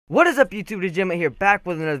What is up, YouTube? It's Jim here, back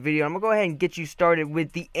with another video. I'm gonna go ahead and get you started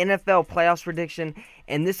with the NFL playoffs prediction,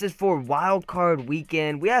 and this is for wild card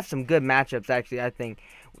weekend. We have some good matchups, actually. I think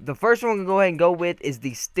the first one we're gonna go ahead and go with is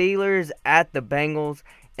the Steelers at the Bengals,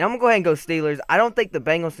 and I'm gonna go ahead and go Steelers. I don't think the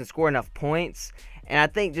Bengals can score enough points, and I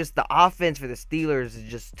think just the offense for the Steelers is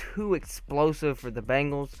just too explosive for the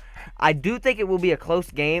Bengals. I do think it will be a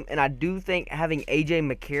close game, and I do think having AJ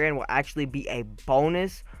McCarron will actually be a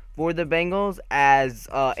bonus for the Bengals, as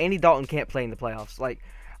Andy Dalton can't play in the playoffs. Like,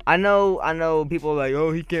 I know people are like,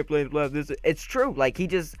 oh, he can't play in the playoffs. It's true. Like,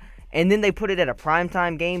 and then they put it at a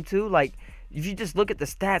primetime game too. Like, if you just look at the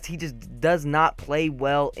stats, he just does not play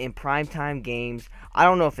well in primetime games. I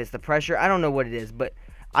don't know if it's the pressure. I don't know what it is, but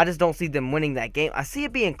I just don't see them winning that game. I see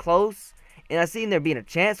it being close, and I see there being a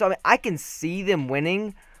chance. So, I mean, I can see them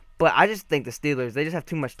winning, but I just think the Steelers, they just have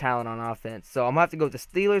too much talent on offense. So, I'm going to have to go with the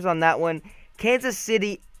Steelers on that one. Kansas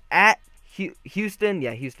City at Houston.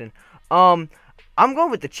 Yeah, Houston. I'm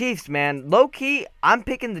going with the Chiefs, man. Low-key, I'm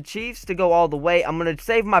picking the Chiefs to go all the way. I'm going to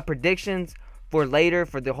save my predictions for later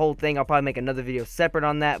for the whole thing. I'll probably make another video separate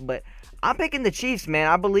on that, but I'm picking the Chiefs, man.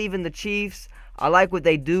 I believe in the Chiefs. I like what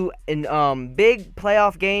they do in big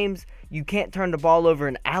playoff games. You can't turn the ball over,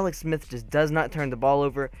 and Alex Smith just does not turn the ball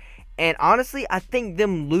over. And honestly, I think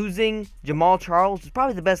them losing Jamal Charles is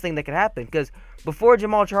probably the best thing that could happen, because before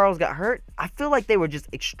Jamal Charles got hurt, I feel like they were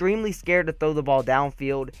just extremely scared to throw the ball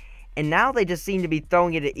downfield, and now they just seem to be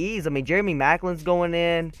throwing it at ease. I mean, Jeremy Maclin's going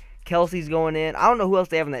in, Kelsey's going in. I don't know who else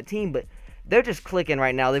they have on that team, but they're just clicking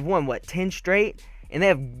right now. They've won, what, 10 straight? And they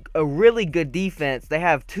have a really good defense. They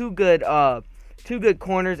have two good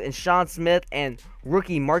corners in Sean Smith and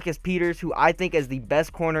rookie Marcus Peters, who I think is the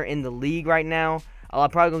best corner in the league right now. I'm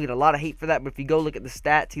probably going to get a lot of hate for that, but if you go look at the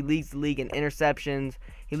stats, he leads the league in interceptions.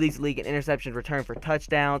 He leads the league in interceptions returned for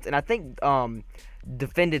touchdowns. And I think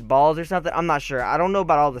defended balls or something. I'm not sure. I don't know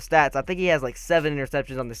about all the stats. I think he has like 7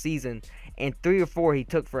 interceptions on the season, and 3 or 4 he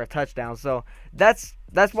took for a touchdown. So that's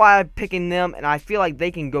why I'm picking them, and I feel like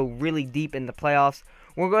they can go really deep in the playoffs.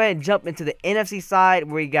 We'll go ahead and jump into the NFC side,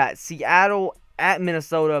 where we got Seattle at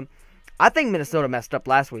Minnesota. I think Minnesota messed up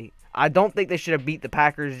last week. I don't think they should have beat the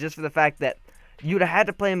Packers, just for the fact that you would have had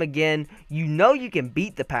to play them again. You know you can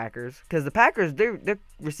beat the Packers, because the Packers, their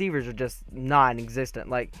receivers are just non-existent.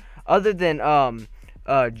 Like, other than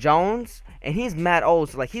Jones, and he's mad old,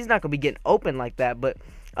 so like he's not gonna be getting open like that. But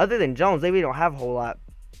other than Jones, they really don't have a whole lot.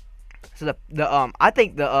 So I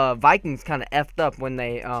think the Vikings kind of effed up when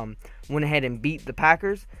they went ahead and beat the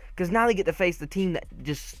Packers, because now they get to face the team that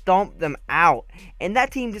just stomped them out, and that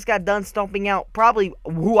team just got done stomping out probably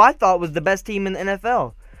who I thought was the best team in the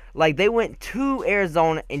NFL. Like, they went to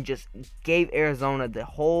Arizona and just gave Arizona the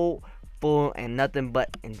whole full and nothing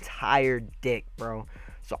but entire dick, bro.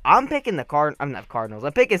 So I'm picking I'm not Cardinals.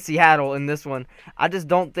 I'm picking Seattle in this one. I just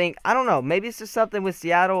don't think, I don't know, maybe it's just something with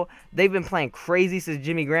Seattle. They've been playing crazy since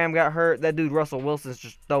Jimmy Graham got hurt. That dude Russell Wilson's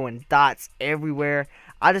just throwing dots everywhere.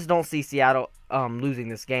 I just don't see Seattle losing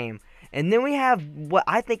this game. And then we have what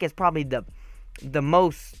I think is probably the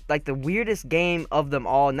most, like, the weirdest game of them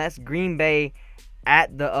all, and that's Green Bay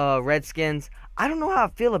at the Redskins. I don't know how I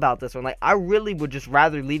feel about this one. Like, I really would just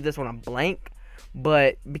rather leave this one a blank,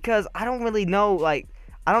 but because I don't really know, like,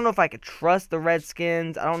 I don't know if I could trust the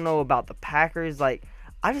Redskins. I don't know about the Packers. Like,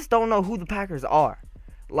 I just don't know who the Packers are.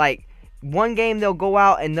 Like, one game they'll go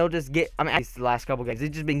out and they'll just get, I mean, the last couple games,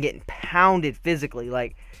 they've just been getting pounded physically.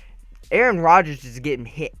 Like, Aaron Rodgers is getting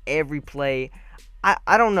hit every play.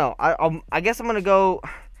 I don't know. I guess I'm going to go,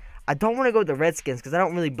 I don't want to go with the Redskins because I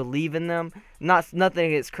don't really believe in them. Nothing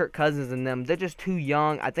against Kirk Cousins and them. They're just too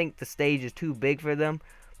young. I think the stage is too big for them.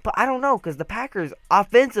 But I don't know, because the Packers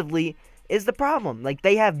offensively is the problem. Like,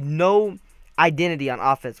 they have no identity on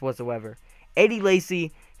offense whatsoever. Eddie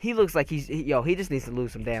Lacy, he looks like he just needs to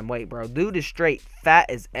lose some damn weight, bro. Dude is straight fat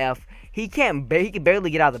as F. He can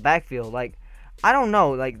barely get out of the backfield. Like, I don't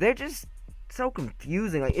know. Like, they're just so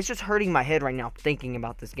confusing. Like, it's just hurting my head right now thinking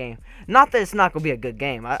about this game. Not that it's not gonna be a good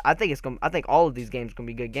game. I think all of these games gonna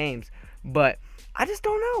be good games, but I just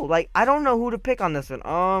don't know. Like, I don't know who to pick on this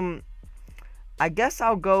one. I guess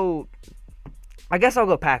I'll go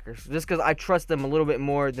Packers, just because I trust them a little bit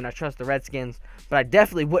more than I trust the Redskins. But I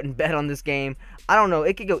definitely wouldn't bet on this game. I don't know.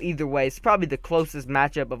 It could go either way. It's probably the closest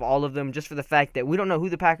matchup of all of them, just for the fact that we don't know who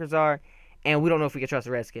the Packers are, and we don't know if we can trust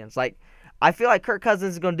the Redskins. Like, I feel like Kirk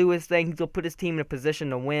Cousins is going to do his thing. He's going to put his team in a position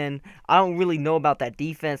to win. I don't really know about that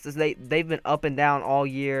defense. They've been up and down all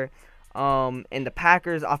year. And the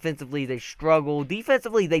Packers, offensively, they struggle.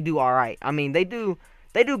 Defensively, they do all right. I mean, they do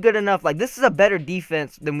they do good enough. Like, this is a better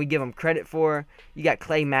defense than we give them credit for. You got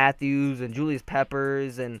Clay Matthews and Julius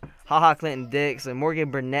Peppers and HaHa Clinton Dix and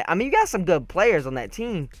Morgan Burnett. I mean, you got some good players on that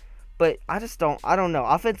team. But I don't know.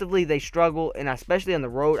 Offensively, they struggle, and especially on the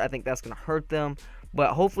road, I think that's going to hurt them.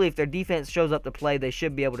 But hopefully, if their defense shows up to play, they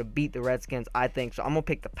should be able to beat the Redskins, I think. So I'm going to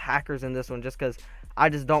pick the Packers in this one just because I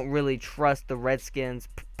just don't really trust the Redskins,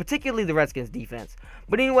 particularly the Redskins defense.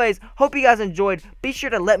 But anyways, hope you guys enjoyed. Be sure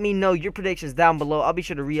to let me know your predictions down below. I'll be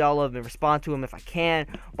sure to read all of them and respond to them if I can.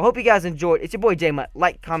 But hope you guys enjoyed. It's your boy J-Mutt.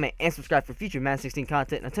 Like, comment, and subscribe for future Madden 16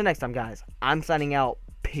 content. And until next time, guys, I'm signing out.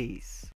 Peace.